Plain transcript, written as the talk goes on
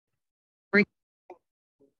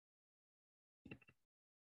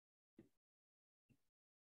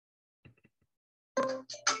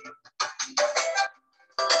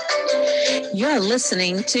You're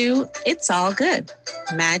listening to It's All Good,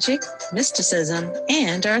 Magic, Mysticism,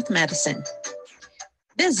 and Earth Medicine.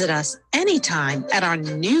 Visit us anytime at our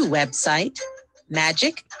new website,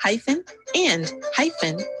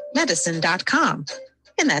 magic-and-medicine.com.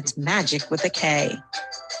 And that's magic with a K.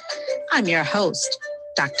 I'm your host,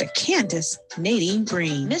 Dr. Candace Nadine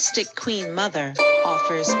Green. Mystic Queen Mother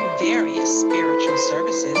offers various spiritual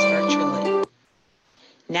services virtually.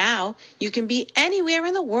 Now you can be anywhere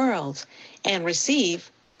in the world and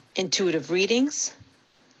receive intuitive readings,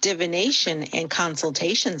 divination and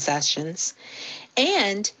consultation sessions,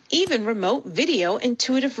 and even remote video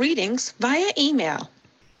intuitive readings via email.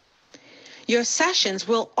 Your sessions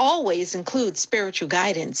will always include spiritual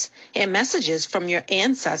guidance and messages from your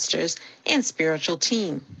ancestors and spiritual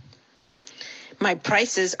team. My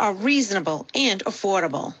prices are reasonable and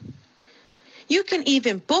affordable. You can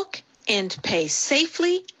even book and pay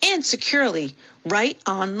safely and securely right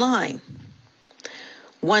online.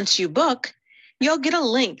 Once you book, you'll get a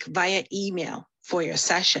link via email for your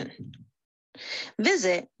session.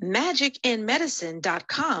 Visit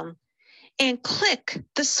magicandmedicine.com and click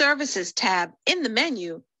the Services tab in the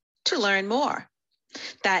menu to learn more.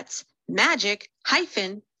 That's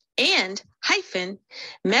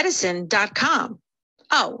magic-and-medicine.com.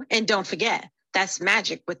 Oh, and don't forget, that's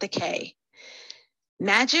magic with the K.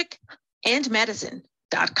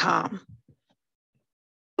 magicandmedicine.com.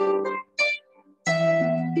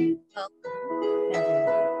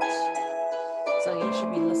 So you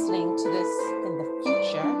should be listening to this in the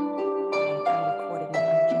future. I'm recording it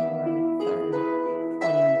on January 3rd,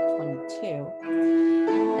 2022.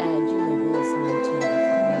 And you may be listening to it a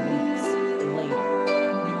couple of weeks later.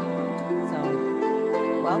 So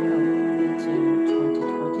welcome into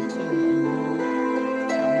 2022 and new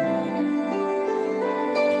calendar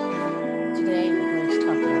year. Today we're going to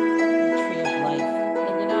talk about the tree of life.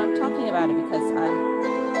 And I'm talking about it because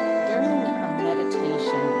during a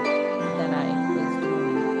meditation that I was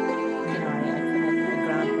doing, I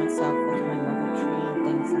ground myself with my mother tree and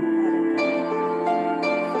things like that.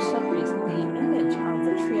 And for some reason, the image of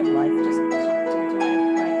the tree of life just popped into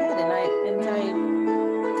my head. And I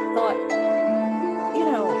thought,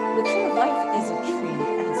 the tree of life is a tree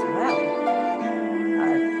as well.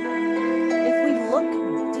 If we look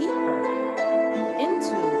deeper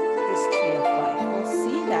into this tree of life, we'll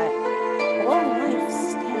see that all life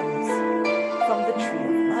stems from the tree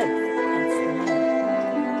of life. Hence the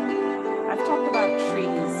name. I've talked about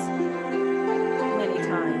trees many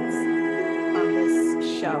times on this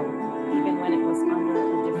show, even when it was under a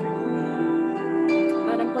different name.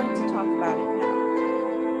 But I'm going to talk about it now.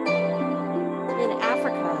 In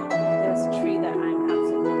Africa, there's a tree that I'm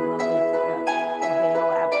absolutely in love with, the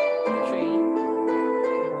baobab tree.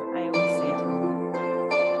 I always say it wrong,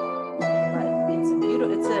 but it's a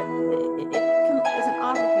beautiful. It's an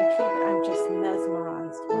African tree that I'm just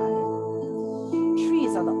mesmerized by it.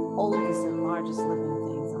 Trees are the oldest and largest living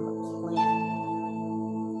things on the planet.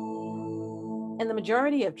 And the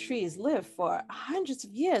majority of trees live for hundreds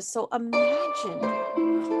of years. So imagine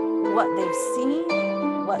what they've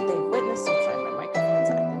seen, what they've witnessed. I'm sorry, my microphone's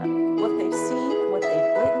acting up. What they've seen, what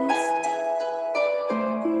they've witnessed,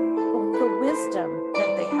 the wisdom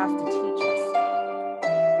that they have to teach us.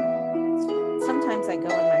 Sometimes I go in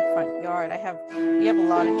my front yard. We have a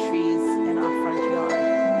lot of trees in our front yard,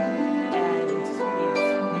 and we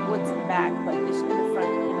have woods in the back, but just in the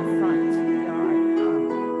front yard,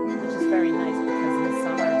 which is very nice because in the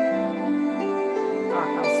summer our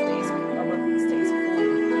house stays cool.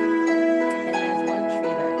 And there's one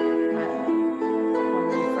tree that when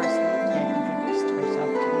we first moved here, introduced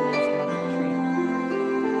herself to me as Mother Tree,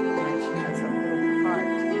 and she has a little heart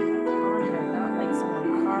on her, not like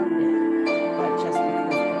someone carved it, but just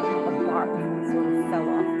because the bark sort of fell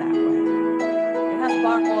off that way. It has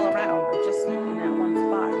bark all around, but just in that one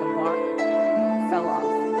spot, the bark fell off.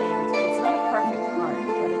 And it's not a perfect heart,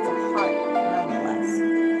 but it's a heart nonetheless.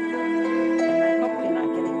 And I hope you're not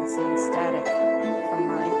getting the same static from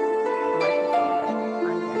my microphone that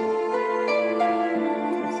I'm getting.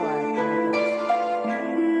 I'm sorry.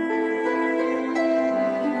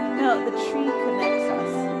 The tree connects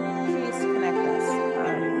us. Trees connect us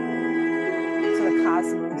to the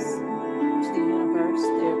cosmos, to the universe.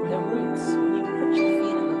 They're roots. When you put your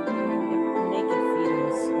feet in the naked feet in the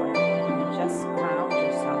soil, you just ground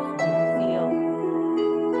yourself and you feel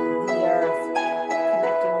the earth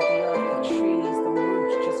connecting with the earth, the trees, the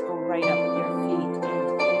roots just go right up your feet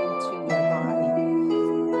and into your body.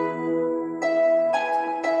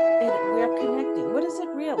 And we're connecting. What is it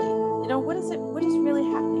really? What is really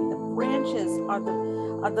happening? The branches are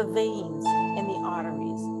the veins in the artery.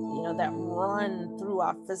 arteries, that run through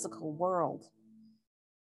our physical world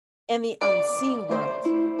and the unseen world.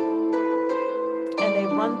 And they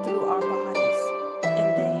run through our bodies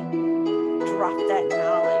and they drop that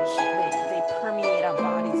knowledge. They permeate our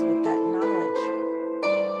bodies with that knowledge.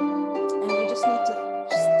 And we just need to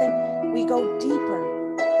think. We go deeper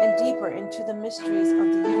and deeper into the mysteries of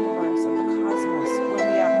the universe, of the cosmos,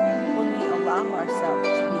 when we allow ourselves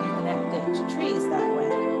to be connected to trees that way.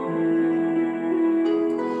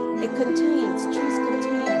 Trees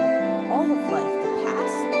contain all of life, the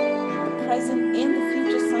past, the present, and the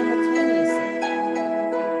future simultaneously.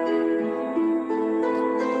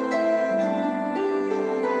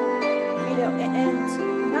 And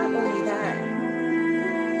not only that,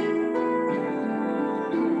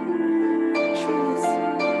 trees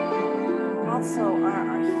also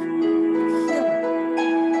are healing,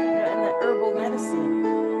 in the herbal medicinal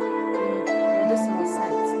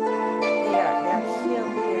sense. They're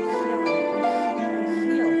healing.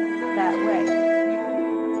 That way.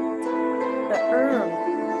 The herb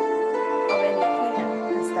of any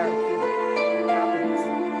plant has therapeutic properties.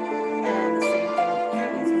 And the same thing with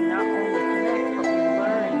trees. We not only connect, but we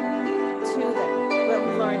learn to them, but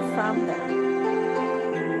we learn from them.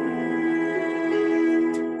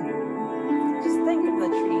 Just think of the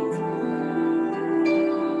trees.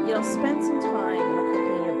 Spend some time in the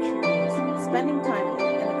company of trees. Spending time in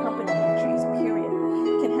the company of trees, period,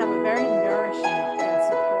 can have a very nourishing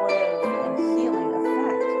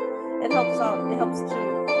It helps to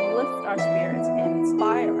lift our spirits and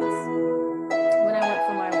inspire us. When I went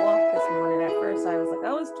for my walk this morning, at first I was like,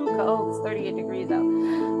 oh, it's too cold. It's 38 degrees out.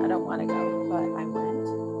 I don't want to go, but I went.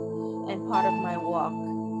 And part of my walk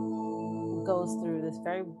goes through this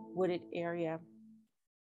very wooded area.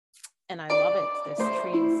 And I love it. There's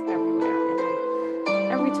trees everywhere.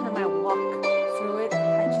 And every time I walk through it,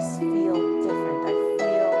 I just feel different. I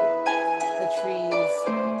feel the trees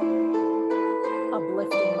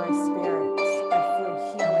uplifting my spirits. I feel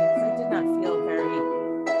healing because I did not feel very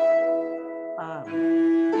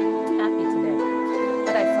happy today,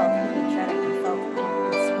 but I felt energetic. I felt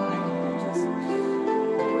inspired. I just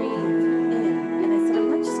breathed in, and I said, I'm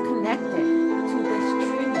not just connected to this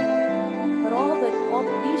tree, but all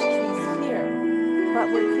these trees here, but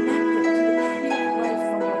we're connected to the tree of life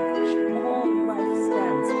from which all life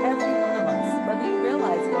stems. Every one of us, whether you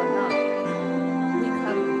realize it or not, we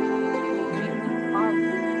are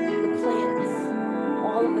the plants.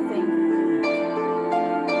 All of the things we need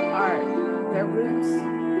are their roots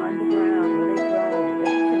underground, where they grow,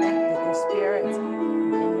 they're connected, their spirits, and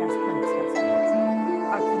yes, plants have spirits,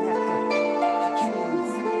 are connected to trees,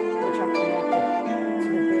 which are connected to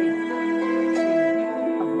the big tree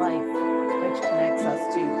of life, which connects us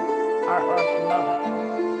to our earth mother.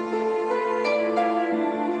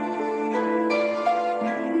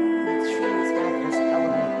 Trees have this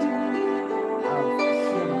element of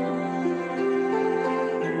healing,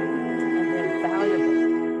 and they're valuable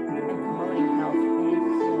in promoting health and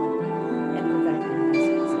healing and preventing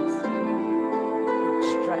diseases,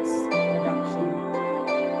 stress reduction,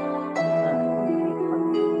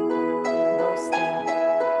 immune boosting,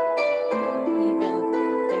 even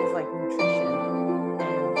things like nutrition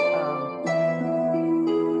and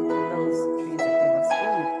those trees that give us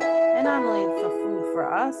food. And not only for food for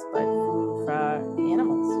us, but food for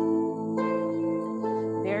animals.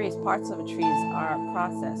 Various parts of a tree are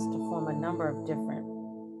processed to form a number of different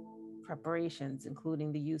preparations,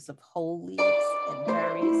 including the use of whole leaves and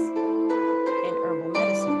berries in herbal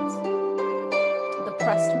medicines. The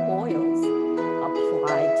pressed oils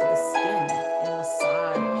applied to the skin in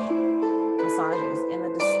massages, and the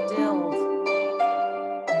distilled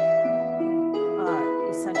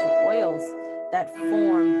essential oils that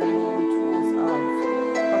form the main tools of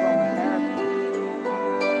aromatherapy,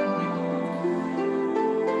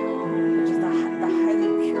 which is the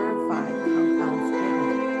highly purified compounds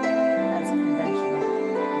given as conventional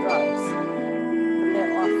drugs, but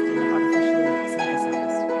they're often artificially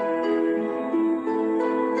synthesized.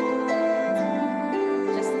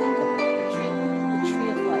 Just think of it, the tree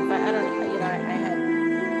of life. I don't know, I had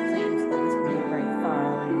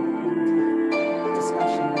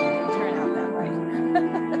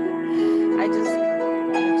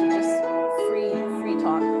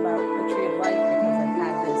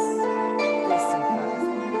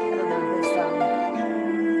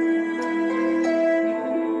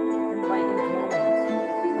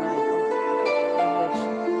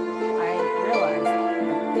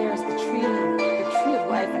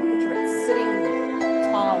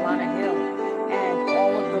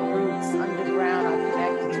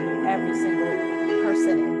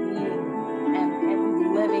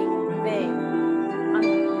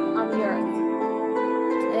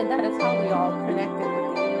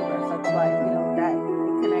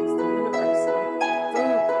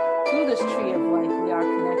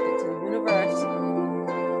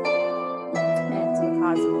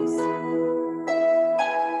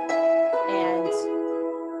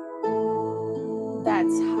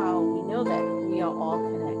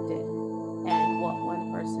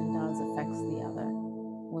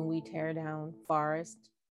we tear down forest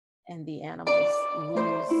and the animals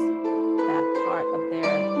lose that part of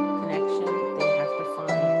their connection, they have to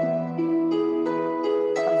find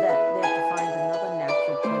another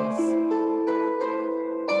natural place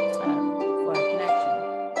for a connection.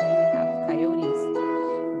 We have coyotes,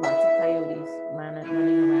 lots of coyotes running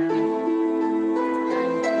around.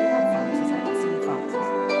 And we have foxes. I haven't seen foxes.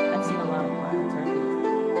 I've seen a lot of wild turkeys. I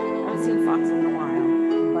haven't seen foxes in a while,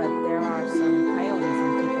 but there are some coyotes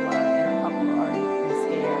and people are in a uproar and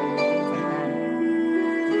scared and things like that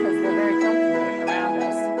because they're very comfortable around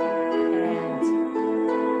us. And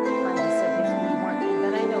like I said, if we weren't, and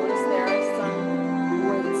then I noticed there are some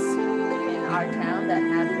woods in our town that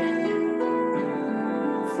have been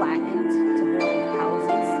flattened to build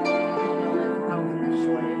houses. There's a housing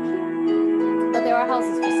shortage, but there are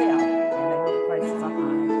houses for sale, and I know the prices are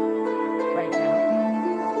high right now.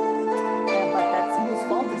 But that's whose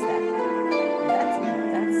fault is that? That's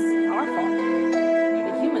our fault,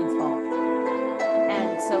 the humans' fault. And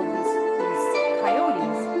so these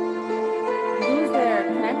coyotes lose their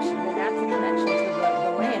connection, their natural connection to the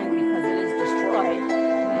land because it is destroyed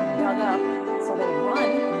and dug up. So they run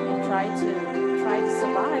and try to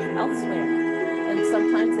survive elsewhere. And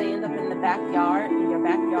sometimes they end up in the backyard, in your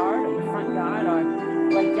backyard or your front yard, or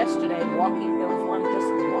like yesterday, there was one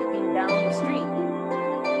just walking down the street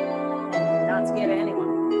and not scared of anyone.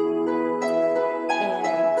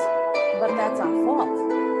 But that's our fault.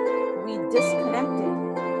 We disconnected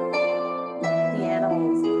the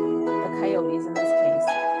animals, the coyotes in this case,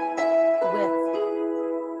 with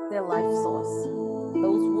their life source.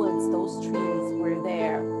 Those woods, those trees were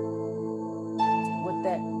there.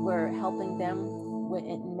 We're helping them with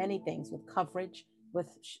in many things, with coverage, with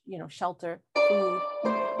shelter, food,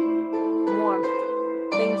 warmth,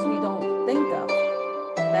 things we don't think of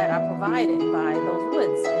that are provided by those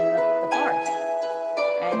woods and the forest.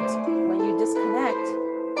 And when you disconnect,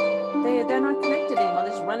 they're not connected anymore.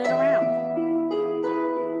 They're just running around.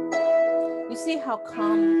 You see how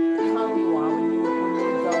calm you are when you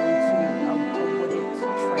go into a wooded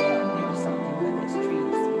trail or something where there's trees.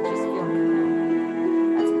 You just feel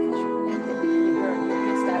calm. That's because you're connected. You're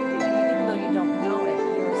just that, even though you don't know it,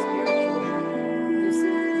 you're spiritual.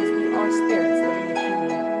 Because we are spirits living in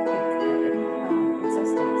human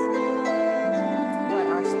existence. But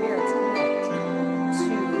our spirits connect to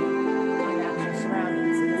our natural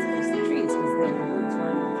surroundings, in this case the trees, because the roots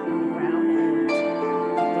run through the ground and they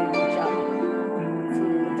reach up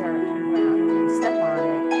through the dirt and ground. And when you step on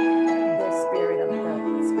it, the spirit of the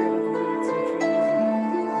roots and trees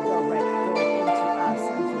go right into us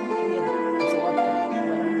and we absorb it, whether or not we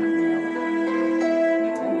know it.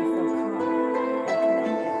 And we feel calm and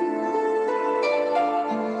connected.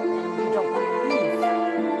 And we don't want to leave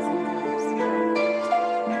sometimes. And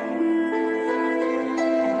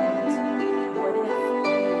what if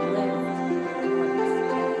we lived once?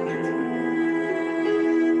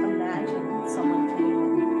 Imagine someone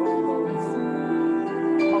came and bulldozed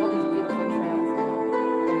all these beautiful trails down,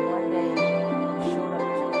 and one day showed up to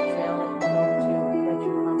the trail that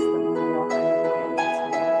you constantly walk on every day.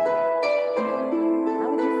 How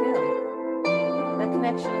would you feel? The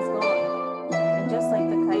connection is gone. And just like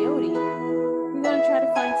the coyote, you're going to try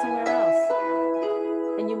to find somewhere else.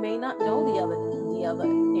 And you may not know the other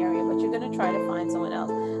area, but you're going to try to find someone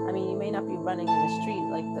else. I mean, you may not be running in the street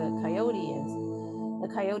like the coyote is. The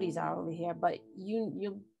coyotes are over here, but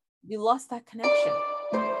you lost that connection,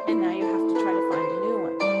 and now you have to try to find a new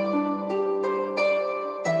one.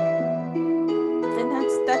 And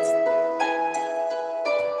that's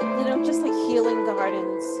just like healing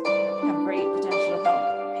gardens have great potential to help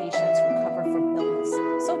patients recover from illness.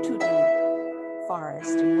 So too do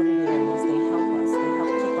forest and wooded areas. They help us. They help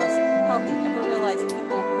keep us healthy. Never realized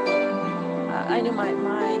people who I knew my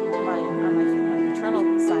maternal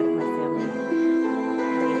side of my family.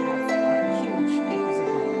 They have huge acres of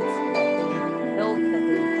land that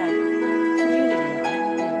they had community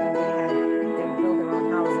on, and they would build their own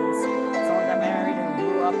houses. Someone got married and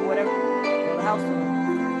grew up, whatever, build a house for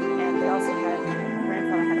them. And they also had, my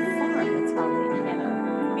grandfather had a farm. That's how they, and a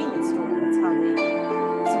convenience store. That's how they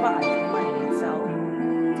survive with money and sell.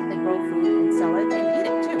 They grow food and sell it and eat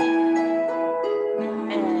it too.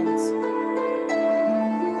 And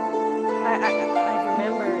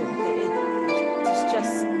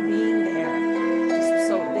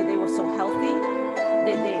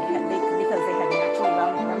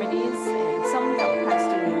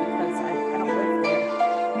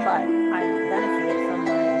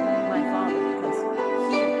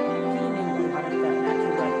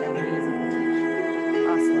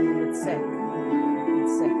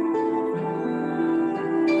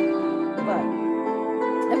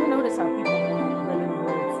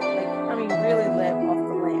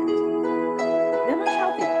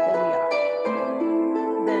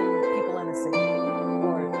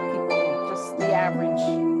average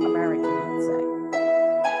American, let's say.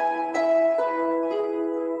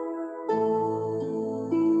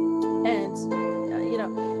 And,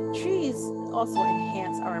 trees also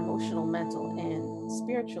enhance our emotional, mental, and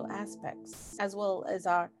spiritual aspects, as well as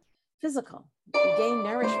our physical. We gain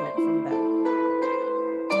nourishment from them.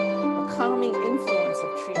 The calming influence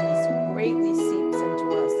of trees greatly seeps into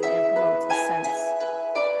us and promotes a sense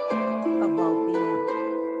of well-being.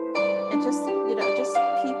 And just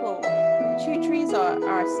people, trees are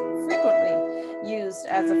frequently used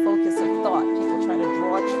as a focus of thought. People try to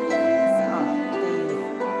draw trees,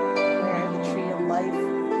 wear the tree of life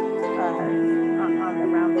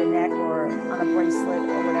around their neck or on a bracelet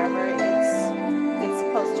or whatever. It's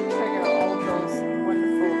supposed to trigger all those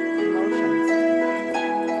wonderful emotions.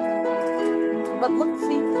 But look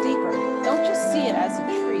deeper. Don't just see it as a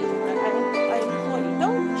tree. I implore you,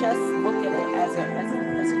 don't just look at it as a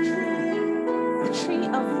tree. The tree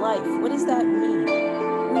of life. What does that mean?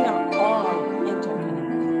 We are all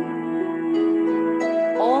interconnected.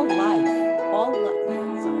 All life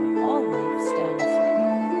stems from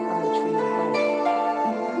the tree of life.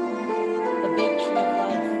 The big tree of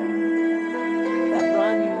life that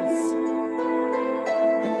runs,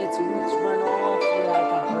 its roots run all through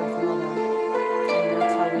our Earth Mother, and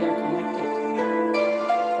that's how we are connected.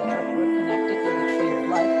 We're connected to the tree of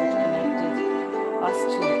life, which connected us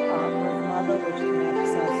to our Earth Mother, which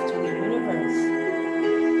connects us to the universe,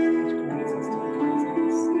 which connects us to the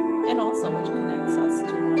cosmos, and also which connects us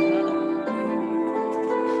to one another.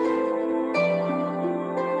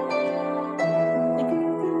 Think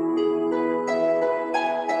about that.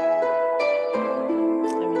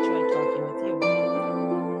 I've enjoyed talking with you.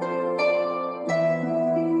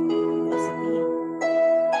 Blessed be.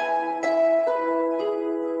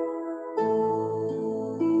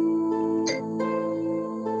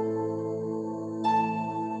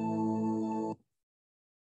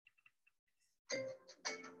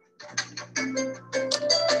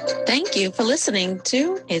 Thank you for listening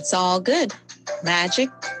to It's All Good, Magic,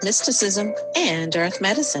 Mysticism, and Earth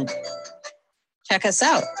Medicine. Check us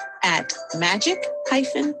out at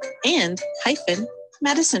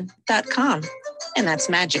magic-and-medicine.com. And that's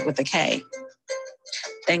magic with a K.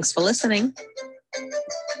 Thanks for listening.